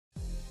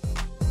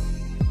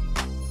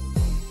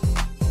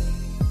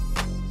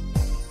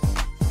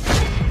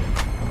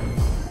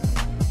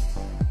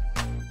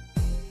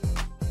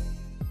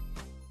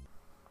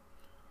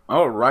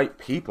Alright,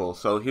 people,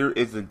 so here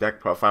is the deck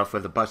profile for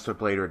the Buster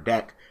Blader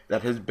deck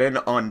that has been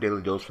on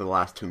Daily Duels for the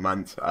last 2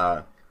 months.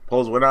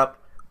 Polls went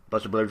up,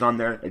 Buster Blader's on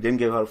there. It didn't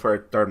give out for a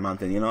third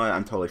month, and you know what?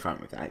 I'm totally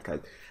fine with that, because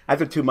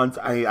after 2 months,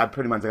 I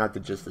pretty much got the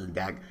gist of the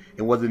deck.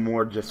 It wasn't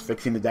more just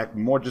fixing the deck,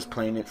 more just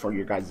playing it for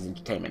your guys'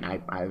 entertainment.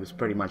 I was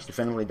pretty much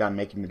definitively done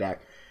making the deck,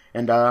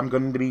 and I'm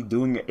going to be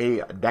doing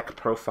a deck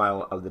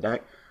profile of the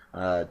deck,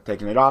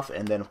 taking it off,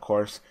 and then, of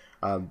course,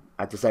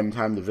 at the same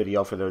time, the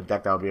video for the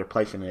deck that I'll be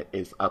replacing it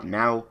is up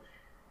now.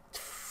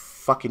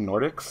 Fucking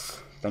Nordics.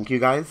 Thank you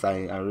guys.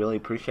 I really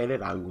appreciate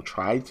it. I will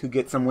try to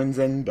get some wins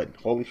in, but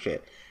holy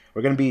shit.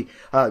 We're going to be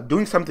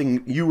doing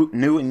something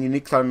new and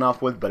unique starting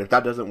off with, but if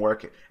that doesn't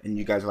work and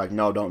you guys are like,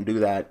 no, don't do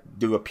that,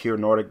 do a pure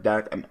Nordic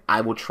deck, and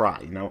I will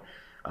try, you know.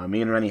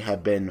 Me and Rennie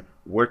have been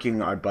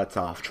working our butts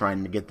off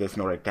trying to get this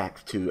Nordic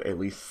deck to at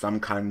least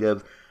some kind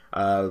of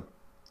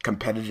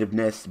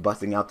competitiveness,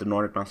 busting out the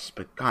Nordic monsters,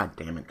 but god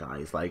damn it,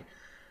 guys, like,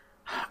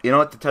 you know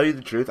what, to tell you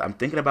the truth, I'm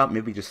thinking about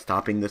maybe just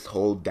stopping this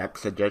whole deck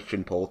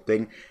suggestion poll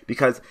thing,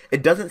 because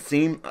it doesn't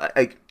seem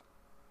like,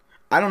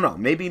 I don't know,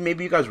 maybe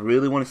you guys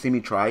really want to see me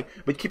try,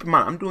 but keep in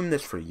mind, I'm doing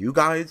this for you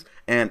guys,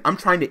 and I'm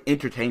trying to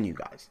entertain you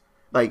guys.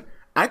 Like,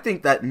 I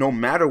think that no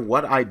matter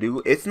what I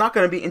do, it's not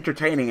going to be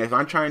entertaining if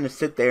I'm trying to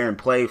sit there and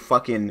play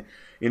fucking,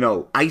 you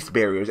know, ice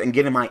barriers and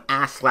getting my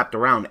ass slapped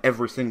around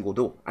every single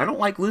duel. I don't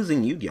like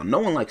losing Yu-Gi-Oh! No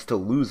one likes to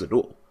lose a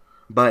duel,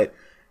 but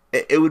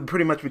it would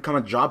pretty much become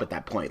a job at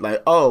that point.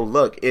 Like, oh,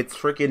 look, it's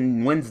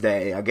freaking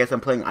Wednesday. I guess I'm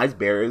playing Ice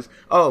Barriers.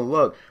 Oh,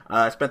 look,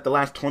 I spent the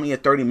last 20 or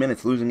 30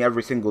 minutes losing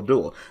every single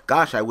duel.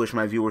 Gosh, I wish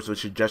my viewers would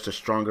suggest a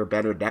stronger,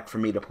 better deck for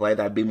me to play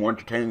that'd be more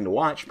entertaining to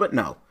watch, but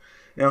no.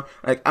 You know,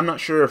 like, I'm not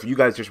sure if you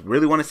guys just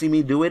really want to see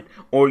me do it,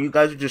 or you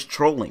guys are just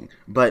trolling,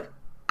 but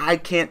I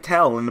can't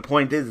tell, and the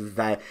point is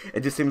that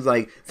it just seems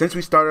like since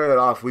we started it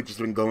off, we've just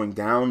been going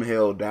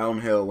downhill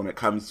when it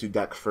comes to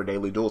decks for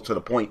Daily Duels, to the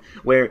point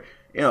where,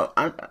 you know,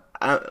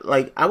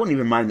 I wouldn't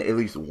even mind at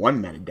least one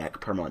meta deck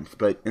per month,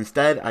 but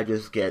instead I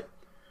just get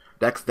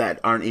decks that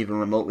aren't even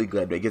remotely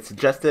good. They get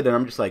suggested, and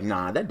I'm just like,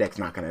 nah, that deck's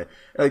not gonna,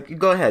 like,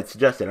 go ahead,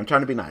 suggest it. I'm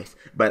trying to be nice,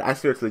 but I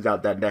seriously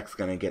doubt that deck's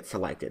gonna get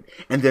selected.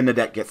 And then the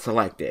deck gets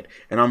selected,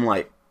 and I'm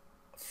like,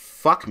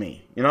 fuck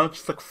me, you know,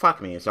 just like, fuck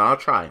me, so I'll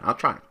try,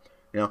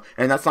 you know,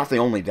 and that's not the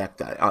only deck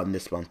that on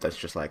this month that's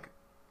just like,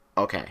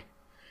 okay.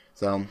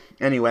 So,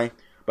 anyway,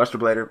 Buster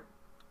Blader,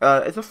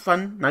 it's a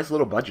fun, nice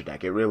little budget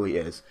deck, it really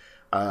is.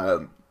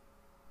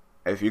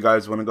 If you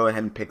guys want to go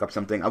ahead and pick up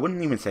something, I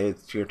wouldn't even say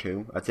it's tier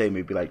 2. I'd say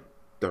maybe like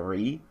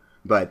 3.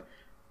 But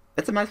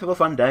it's a nice little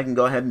fun deck, and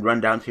go ahead and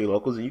run down to your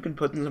locals, and you can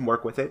put in some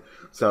work with it.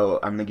 So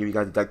I'm going to give you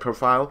guys a deck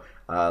profile.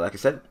 Like I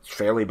said, it's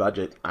fairly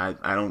budget. I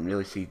don't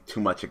really see too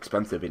much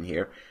expensive in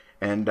here.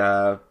 And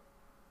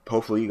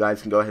hopefully you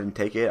guys can go ahead and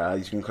take it.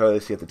 As you can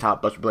clearly see at the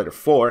top, Buster Blader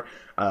 4.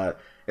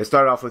 It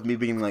started off with me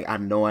being like, I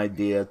have no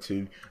idea,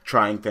 to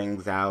trying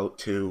things out,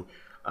 to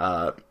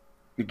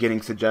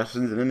getting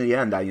suggestions, and in the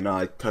end,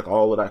 I took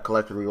all what I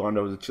collectively learned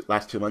over the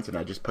last 2 months, and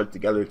I just put it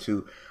together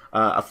to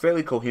a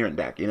fairly coherent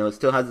deck. You know, it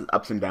still has its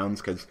ups and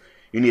downs, because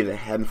you need a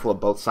handful of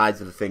both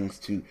sides of the things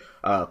to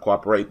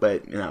cooperate,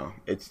 but, you know,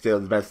 it's still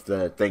the best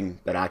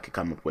thing that I could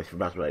come up with for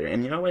Buster Blader.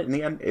 And you know what, in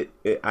the end,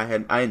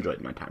 I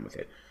enjoyed my time with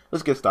it.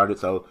 Let's get started.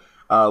 So,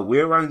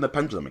 we're running the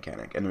pendulum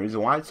mechanic, and the reason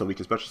why, so we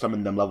can special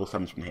summon them level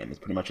 7s from hand. That's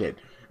pretty much it.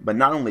 But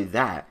not only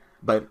that,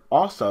 but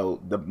also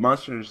the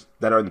monsters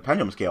that are in the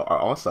pendulum scale are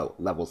also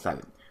level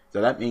 7. So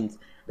that means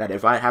that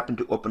if I happen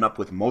to open up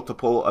with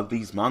multiple of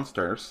these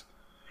monsters,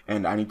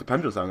 and I need to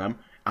pendulum summon them,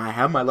 I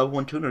have my level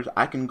 1 tuners,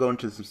 I can go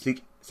into some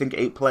sync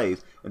 8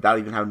 plays without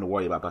even having to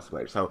worry about Buster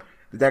Blader. So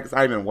the deck is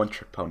not even a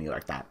one-trick pony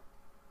like that.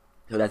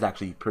 So that's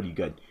actually pretty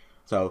good.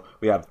 So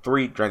we have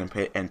 3 Dragon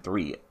Pit and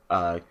 3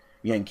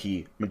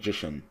 Yankee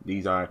Magician.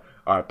 These are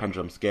our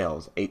pendulum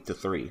scales, 8 to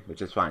 3,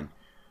 which is fine.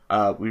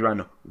 We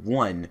run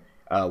 1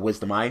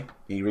 Wisdom Eye.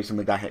 He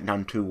recently got hit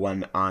down to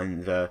 1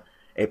 on the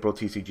April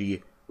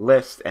TCG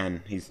list,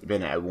 and he's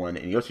been at 1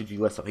 in the OCG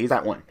list, so he's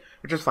at 1,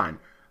 which is fine.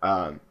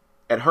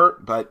 It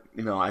hurt, but,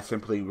 you know, I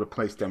simply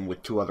replaced him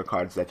with 2 other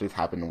cards that just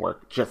happen to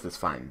work just as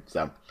fine.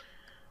 So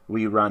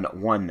we run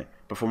 1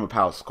 Performer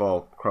Pal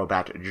Skull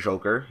Crobat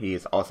Joker. He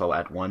is also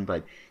at 1,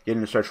 but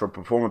getting to search for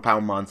Performer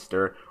Pal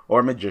Monster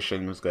or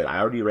Magician was good. I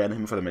already ran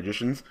him for the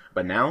Magicians,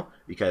 but now,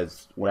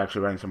 because we're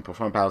actually running some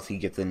Performer Pals, he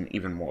gets in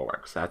even more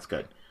work, so that's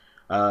good.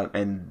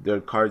 And the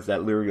cards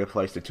that literally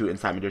replace the 2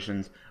 Inside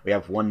Magicians, we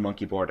have 1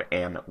 Monkey Board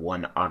and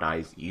 1 Odd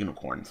Eyes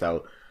Unicorn.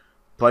 So,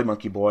 play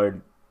Monkey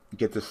Board,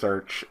 get the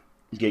search,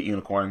 get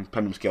Unicorn,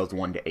 Pendulum Scales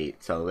 1 to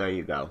 8. So, there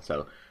you go.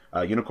 So,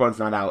 Unicorn's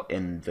not out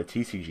in the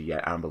TCG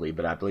yet, I don't believe,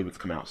 but I believe it's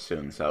coming out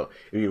soon. So,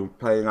 if you're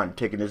planning on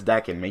taking this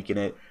deck and making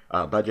it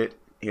budget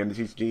here in the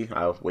TCG,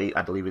 I'll wait.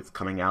 I believe it's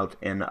coming out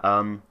in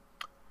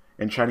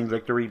Shining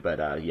Victory,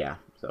 but yeah,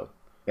 so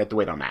you have to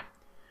wait on that.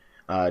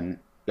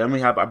 Then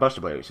we have our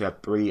Buster Bladers. We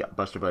have 3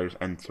 Buster Bladers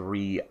and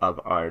 3 of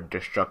our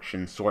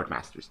Destruction Sword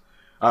Masters.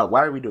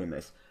 Why are we doing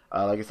this?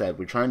 Like I said,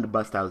 we're trying to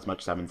bust out as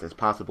much summons as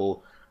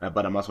possible.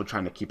 but I'm also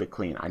trying to keep it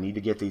clean. I need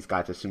to get these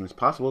guys as soon as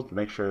possible to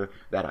make sure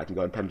that I can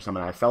go and pendulum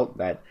summon. I felt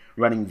that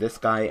running this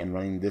guy and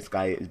running this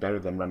guy is better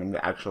than running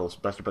the actual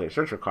Buster Player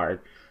Searcher card,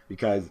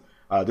 because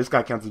this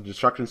guy counts as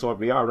Destruction Sword.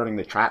 We are running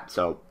the trap,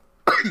 so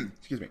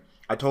excuse me.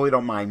 I totally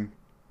don't mind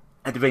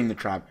activating the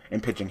trap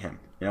and pitching him.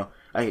 You know,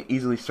 I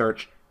easily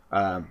search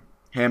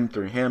him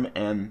through him,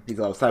 and he's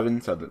level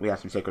 7, so that we have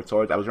some Sacred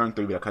Swords. I was running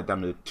 3, but I cut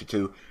down to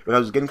 2, but I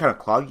was getting kind of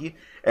cloggy,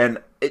 and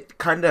it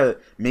kind of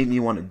made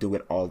me want to do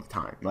it all the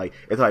time. Like,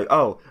 it's like,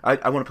 oh,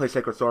 I want to play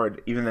Sacred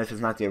Sword, even if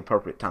it's not the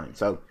appropriate time.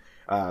 So,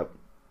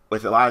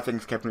 with a lot of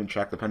things kept in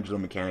check, the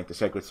Pendulum Mechanic, the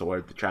Sacred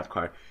Sword, the Trap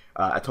card,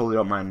 I totally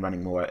don't mind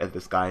running more as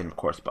this guy, and of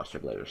course, Buster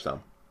Blader.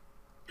 So,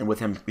 and with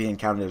him being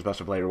counted as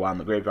Buster Blader while in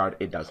the graveyard,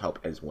 it does help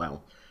as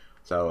well.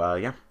 So,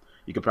 yeah.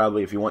 You could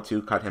probably, if you want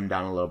to, cut him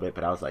down a little bit,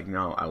 but I was like,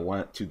 no, I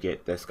want to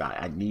get this guy.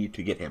 I need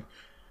to get him.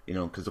 You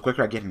know, because the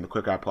quicker I get him, the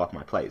quicker I pull off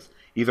my plays.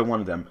 Either one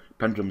of them,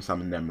 pendulum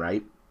summon them,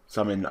 right?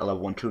 Summon a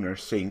level 1 tuner,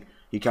 sing.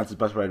 He counts as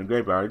Buster Blader in the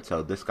graveyard,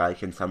 so this guy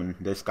can summon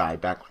this guy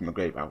back from the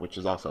graveyard, which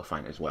is also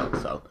fine as well.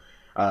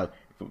 So,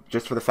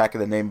 just for the fact of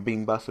the name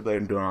being Buster Blader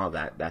and doing all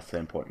that, that's the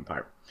important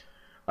part.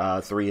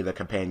 3, the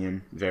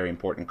companion, very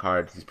important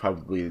card. He's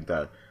probably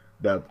the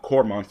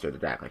core monster of the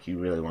deck. Like, you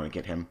really want to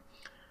get him.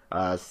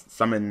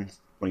 Summon.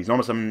 When he's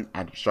normal summon,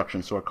 add a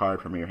Destruction Sword card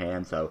from your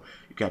hand. So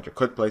you can add your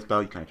Quick Play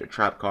spell, you can add your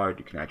Trap card,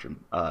 you can add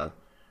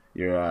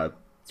your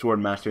Sword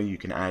Master, you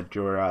can add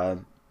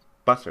your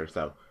Buster.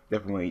 So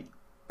definitely,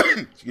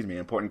 excuse me, an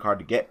important card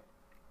to get.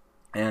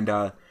 And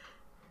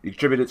you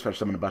contribute it, especially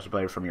summon a Buster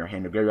Player from your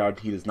hand to graveyard.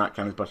 He does not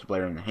count as Buster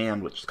Player in the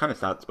hand, which kind of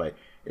sucks. But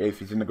if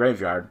he's in the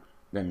graveyard,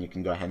 then you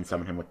can go ahead and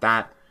summon him with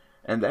that.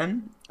 And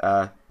then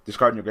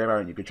discard in your graveyard,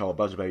 and you control a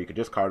Buster Player. You could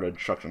discard a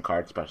Destruction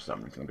card, special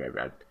summon from the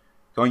graveyard.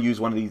 Go and use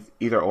one of these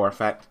either or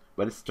effect,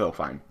 but it's still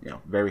fine. You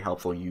know, very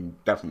helpful. You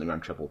definitely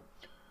run triple.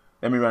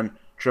 Then we run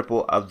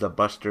triple of the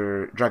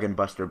Dragon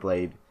Buster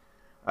Blade.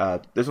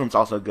 This one's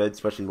also good,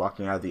 especially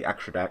walking out of the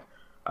extra deck.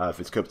 If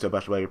it's equipped to a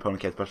Buster Blade, your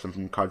opponent can special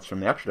some cards from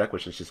the extra deck,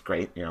 which is just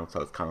great. You know,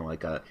 so it's kind of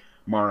like a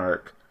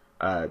Monarch.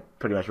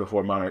 Pretty much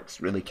before Monarchs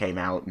really came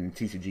out, and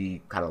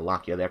TCG kind of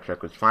locked you out of the extra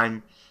deck, was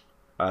fine.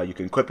 You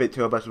can equip it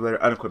to a Buster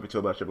Blader, unequip it to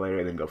a Buster Blader,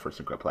 and then go for a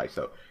synchro play.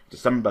 So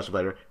just summon Buster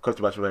Blader, equip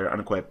to Buster Blader,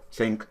 unequip,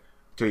 sync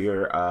to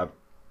your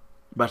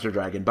Buster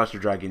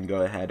Dragon,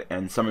 go ahead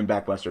and summon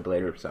back Buster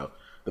Blader. So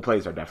the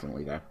plays are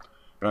definitely there.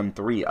 Run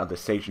 3 of the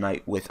Sage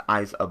Knight with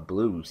Eyes of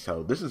Blue.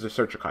 So this is a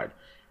Searcher card.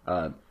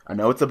 I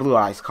know it's a Blue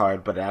Eyes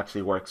card, but it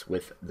actually works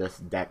with this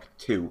deck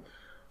too.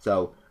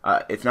 So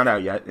it's not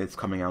out yet. It's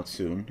coming out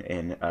soon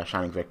in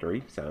Shining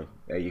Victory. So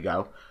there you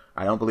go.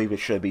 I don't believe it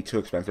should be too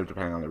expensive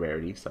depending on the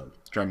rarity. So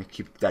trying to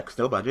keep the deck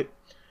still budget.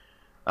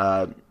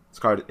 This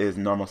card is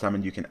normal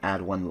summon. You can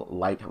add 1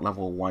 light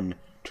level 1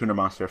 tuner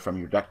monster from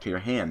your deck to your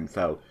hand.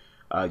 So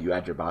you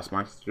add your boss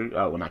monster,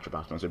 well, not your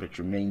boss monster, but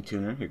your main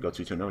tuner, your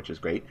go-to tuner, which is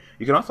great.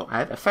 You can also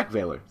add Effect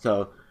Veiler.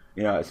 So,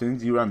 you know, as soon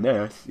as you run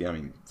this, you know, I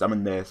mean,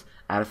 summon this,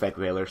 add Effect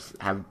Veiler,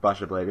 have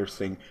Buster Blader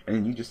sing, and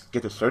then you just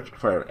get to search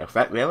for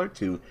Effect Veiler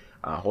to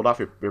hold off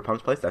your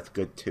opponent's place. That's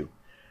good too.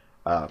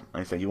 Like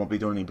I said, you won't be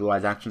doing any Blue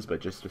Eyes actions,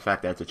 but just the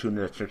fact that it's a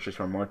tuner that searches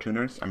for more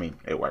tuners, I mean,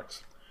 it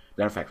works.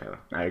 Then Effect Veiler.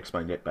 I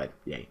explained it, but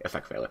yay,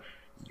 Effect Veiler.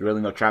 There's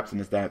really no traps in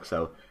this deck,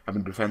 so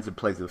having defensive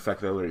plays with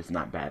Effect Veiler is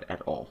not bad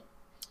at all.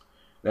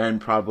 Then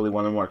probably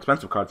one of the more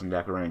expensive cards in the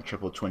deck are running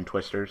triple Twin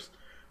Twisters.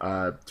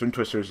 Twin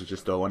Twisters is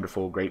just a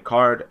wonderful, great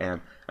card,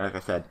 and like I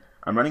said,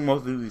 I'm running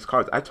most of these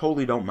cards. I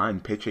totally don't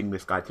mind pitching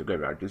this guy to the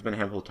graveyard. There's been a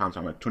handful of times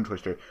I'm like, Twin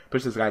Twister,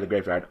 push this guy to the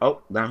graveyard.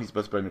 Oh, now he's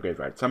Buster Blader in the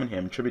graveyard. Summon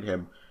him, tribute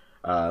him.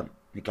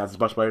 He casts his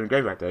Buster Blader in the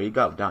graveyard. There you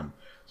go, done.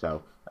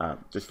 So,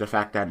 just the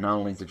fact that not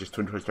only is it just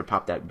Twin Twister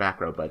pop that back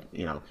row, but,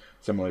 you know,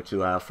 similar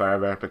to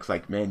Forever Epics,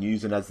 like, man,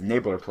 use it as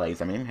enabler plays.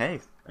 I mean,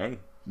 hey,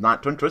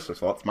 not Twin Twister's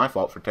fault. It's my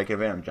fault for taking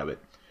advantage of it.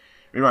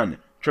 We run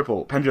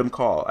triple Pendulum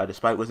Call.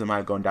 Despite Wisdom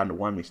Eye going down to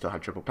 1, we still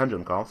have triple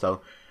Pendulum Call,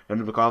 so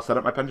Pendulum Call set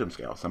up my Pendulum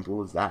Scale.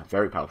 Simple as that.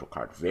 Very powerful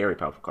card. Very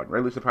powerful card.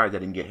 Really surprised I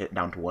didn't get hit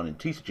down to 1 in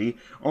TCG.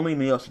 Only in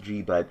the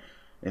LCG, but,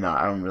 you know,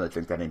 I don't really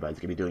think that anybody's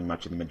going to be doing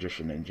much in the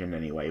Magician engine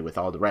anyway with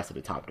all the rest of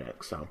the top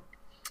decks, so.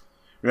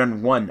 We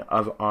run 1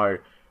 of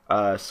our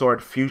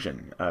Sword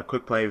Fusion.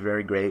 Quick play,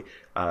 very great.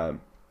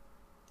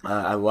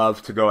 I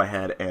love to go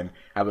ahead and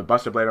have a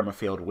Buster Blader on my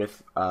field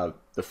with the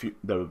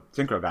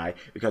Synchro guy,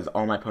 because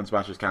all my opponent's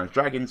monsters count as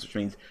dragons, which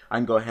means I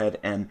can go ahead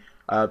and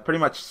pretty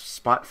much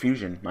spot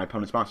fusion my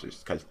opponent's monsters,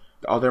 because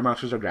all their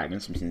monsters are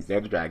dragons, which means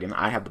they're the dragon.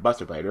 I have the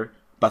Buster Blader,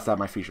 bust out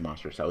my fusion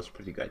monster, so it's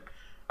pretty good.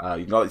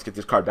 You can always get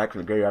this card back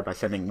from the graveyard by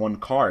sending 1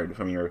 card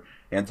from your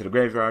hand to the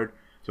graveyard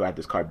to add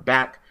this card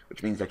back,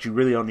 which means that you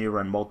really don't need to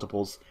run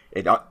multiples.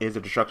 It is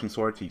a Destruction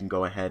Sword, so you can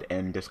go ahead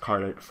and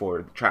discard it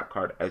for the Trap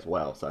card as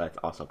well, so that's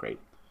also great.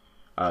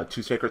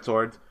 2 Sacred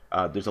Swords,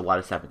 there's a lot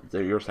of 7s.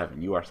 You're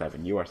 7, you are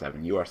 7, you are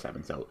 7, you are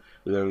 7, so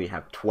we literally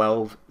have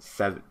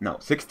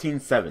 16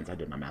 sevens, I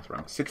did my math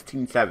wrong,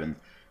 16 sevens,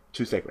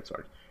 2 Sacred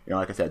Swords. You know,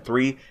 like I said,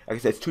 3, like I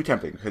said, it's too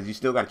tempting, because you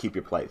still got to keep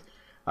your plays.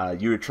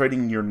 You're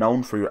trading your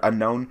known for your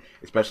unknown,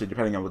 especially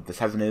depending on what the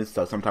 7 is,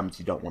 so sometimes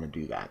you don't want to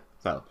do that.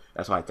 So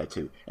that's why it's that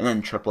 2. And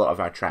then triple of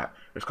our trap.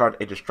 Discard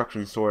a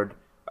destruction sword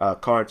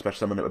card, special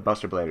summon it with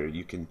Buster Blader.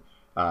 You can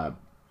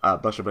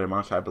Buster Blader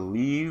monster, I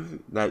believe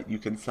that you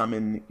can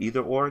summon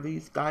either or of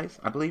these guys,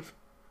 I believe.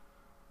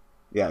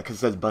 Yeah, because it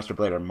says Buster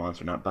Blader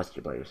monster, not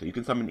Buster Blader. So you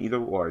can summon either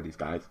or of these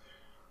guys.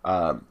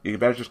 You can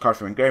banish this card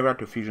from your graveyard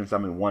to fusion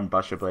summon 1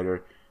 Buster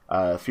Blader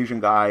fusion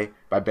guy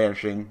by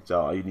banishing.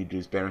 So all you need to do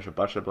is banish a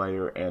Buster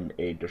Blader and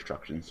a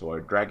destruction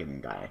sword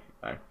dragon guy.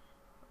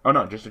 Oh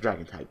no, just a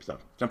dragon type. So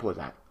simple as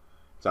that.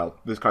 So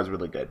this card's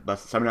really good. But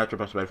summon out your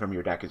Buster Blader from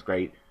your deck is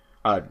great.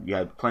 You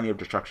have plenty of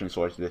destruction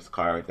swords. This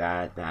card,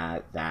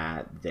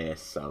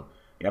 this. So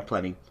you have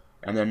plenty.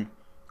 And then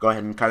go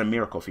ahead and kind of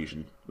miracle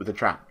fusion with a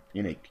trap.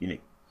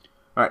 Unique.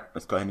 Alright,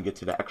 let's go ahead and get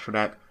to the extra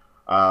deck.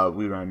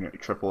 We run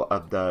triple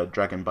of the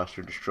Dragon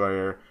Buster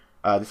Destroyer.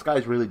 This guy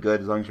is really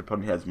good as long as your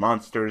opponent has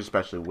monsters,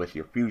 especially with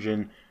your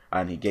fusion.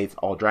 And he gates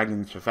all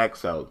dragons effects,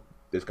 so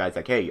this guy's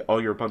like, hey,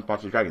 all your opponent's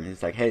monsters dragons.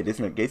 He's like, hey, this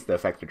negates the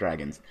effects of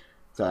dragons.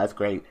 So that's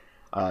great.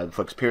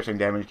 Inflicts piercing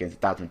damage, gains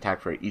 1,000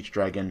 attack for each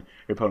dragon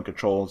your opponent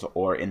controls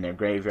or in their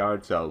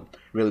graveyard. So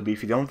really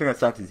beefy. The only thing that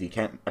sucks is he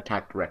can't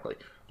attack directly.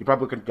 You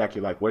probably could deck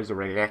you like, where's the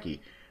Regeki?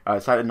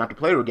 Decided not to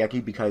play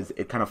Regeki because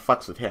it kind of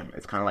fucks with him.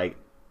 It's kind of like,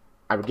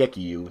 I Regeki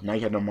you, now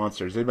you have no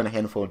monsters. There's been a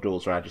handful of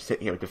duels where I just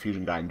sit here with the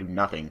fusion guy and do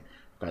nothing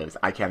because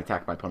I can't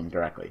attack my opponent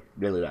directly. It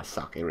really does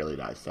suck. It really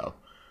does. So,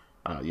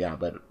 yeah,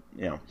 but,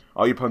 you know,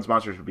 all your opponent's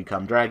monsters will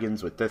become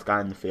dragons with this guy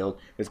in the field.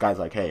 This guy's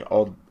like, hey,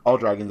 all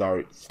dragons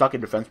are stuck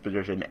in defense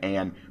position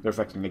and their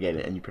effects are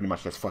negated, and you pretty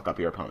much just fuck up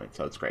your opponent,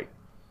 so it's great.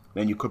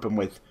 Then you equip him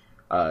with,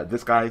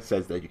 this guy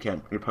says that your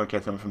opponent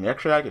can't summon from the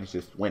extra deck, and it's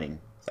just winning,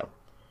 so.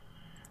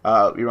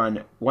 We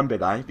run 1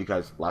 big eye,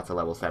 because lots of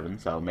level 7,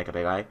 so make a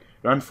big eye.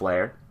 Run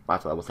flare,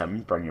 lots of level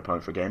 7, burn your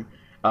opponent for game.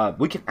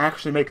 We can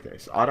actually make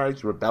this. Odd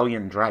Eye's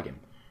Rebellion Dragon.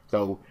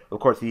 So, of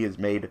course, he is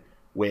made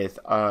with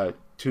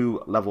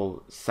 2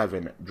 level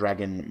 7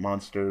 dragon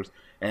monsters,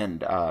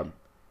 and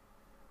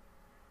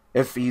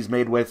if he's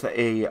made with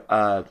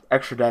a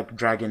extra deck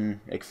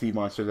dragon exceed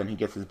monster, then he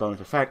gets his bonus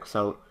effect.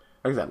 So,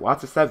 like I said,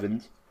 lots of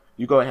 7s.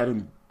 You go ahead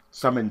and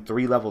summon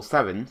 3 level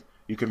 7s.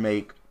 You can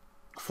make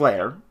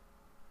flare.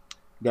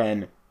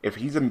 Then, if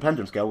he's in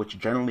Pendulum Scale, which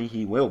generally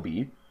he will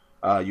be,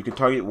 you can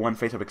target 1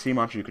 face-up Exceed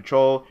monster you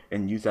control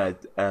and use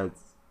that as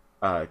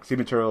Exceed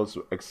materials.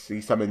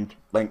 Exceed summoned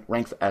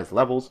ranks as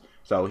levels,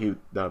 so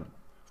the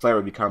flare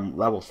would become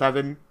level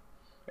 7,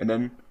 and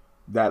then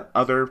that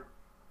other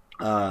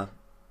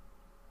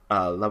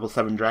level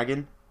 7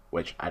 dragon,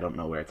 which I don't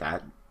know where it's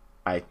at.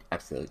 I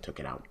accidentally took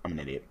it out. I'm an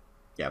idiot.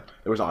 Yeah,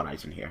 there was Odd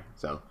Eyes in here,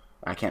 so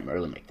I can't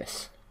really make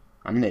this.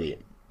 I'm an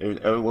idiot.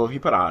 Well, if you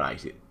put Odd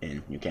Eyes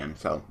in, you can,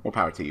 so more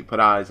power to you. Put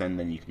Eyes, and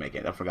then you can make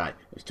it. I forgot.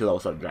 There's 2 level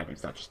 7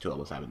 dragons, not just 2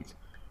 level 7s.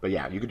 But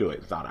yeah, you can do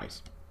it with Odd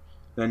Eyes.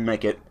 Then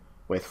make it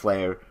with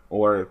Flare,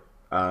 or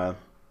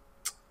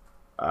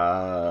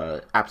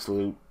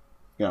Absolute.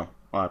 You know,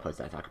 well, I play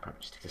that. I could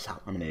probably just take this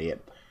out. I'm an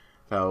idiot.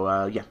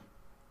 So, yeah.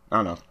 I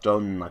don't know.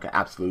 Throwing like an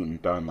Absolute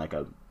and throwing like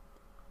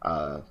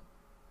a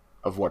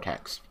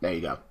Vortex. There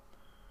you go.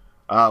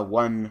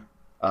 1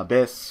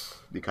 Abyss,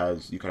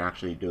 because you can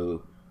actually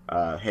do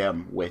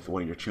him with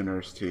one of your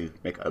tuners to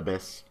make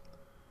Abyss.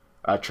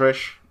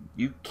 Trish,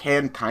 you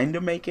can kind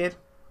of make it.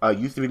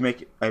 Used to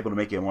be able to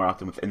make it more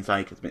often with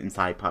Insight, because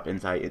Insight, Pop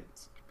Insight,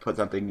 it's put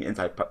something,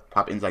 Insight,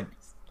 Pop Insight,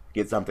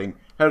 get something.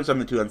 How to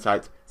summon 2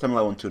 Insights, summon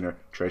level 1 tuner,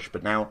 Trish,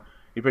 but now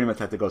you pretty much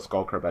have to go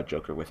Skull Crab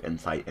Joker with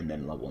Insight and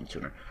then level 1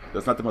 tuner. So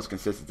it's not the most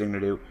consistent thing to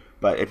do,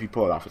 but if you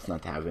pull it off, it's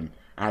not to have. And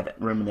I had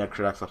room in the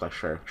extra deck, so I was like,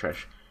 sure,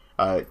 Trish.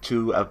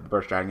 2 of the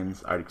Burst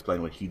Dragons, I already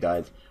explained what he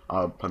does.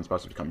 Opponent's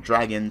supposed to become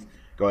dragons.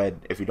 Go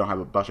ahead, if you don't have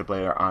a Buster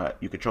Blader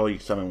you control, you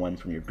can summon 1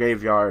 from your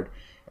graveyard.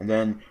 And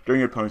then, during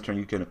your opponent's turn,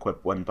 you can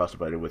equip 1 Buster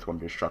Blader with 1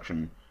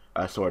 Destruction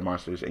Sword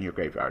monsters in your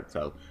graveyard.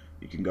 So,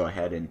 you can go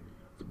ahead and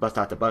bust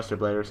out the Buster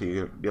Blader, so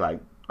you can be like,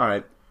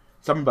 alright,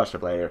 summon Buster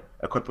Blader,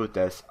 equip with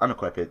this,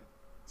 unequip it,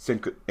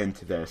 sync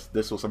into this.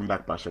 This will summon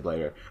back Buster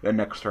Blader. Then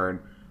next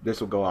turn, this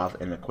will go off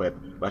and equip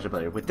Buster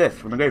Blader with this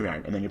from the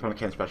graveyard. And then your opponent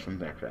can't special from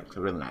the extra deck,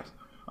 so really nice.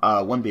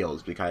 1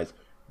 B.E.S, because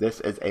this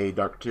is a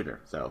Dark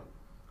Tuner. So,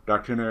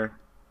 Dark Tuner,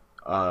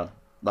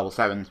 level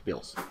 7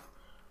 B.E.S.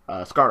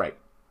 Scarrite.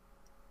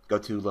 Go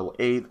to level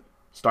 8,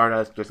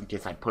 Stardust, just in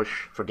case I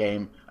push for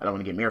game. I don't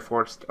want to get Mirror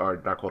Forced or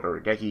Darkhold or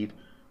Gekied.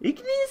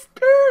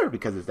 Ignister!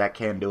 Because that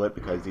can do it,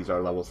 because these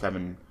are level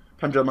 7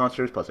 Pendulum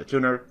monsters, plus a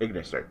tuner,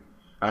 Ignister.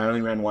 I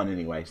only ran 1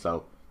 anyway,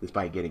 so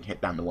despite getting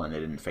hit down to 1, it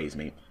didn't phase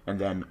me. And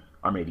then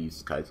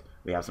Armades, because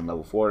we have some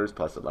level 4s,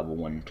 plus a level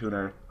 1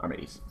 tuner,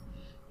 Armades.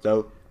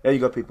 So, there you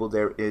go, people.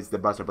 There is the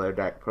Buster Blader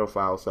deck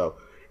profile. So,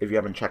 if you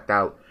haven't checked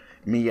out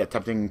me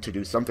attempting to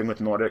do something with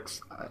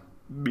Nordics,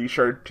 be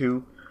sure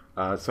to.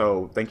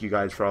 So thank you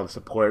guys for all the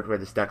support for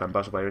this deck on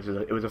Buster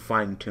Blader. It was a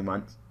fine 2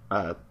 months.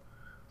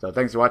 So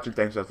thanks for watching.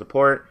 Thanks for the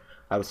support.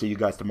 I will see you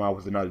guys tomorrow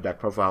with another deck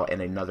profile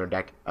and another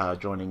deck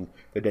joining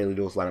the Daily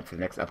Duels lineup for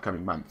the next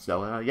upcoming month.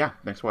 So yeah,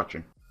 thanks for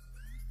watching.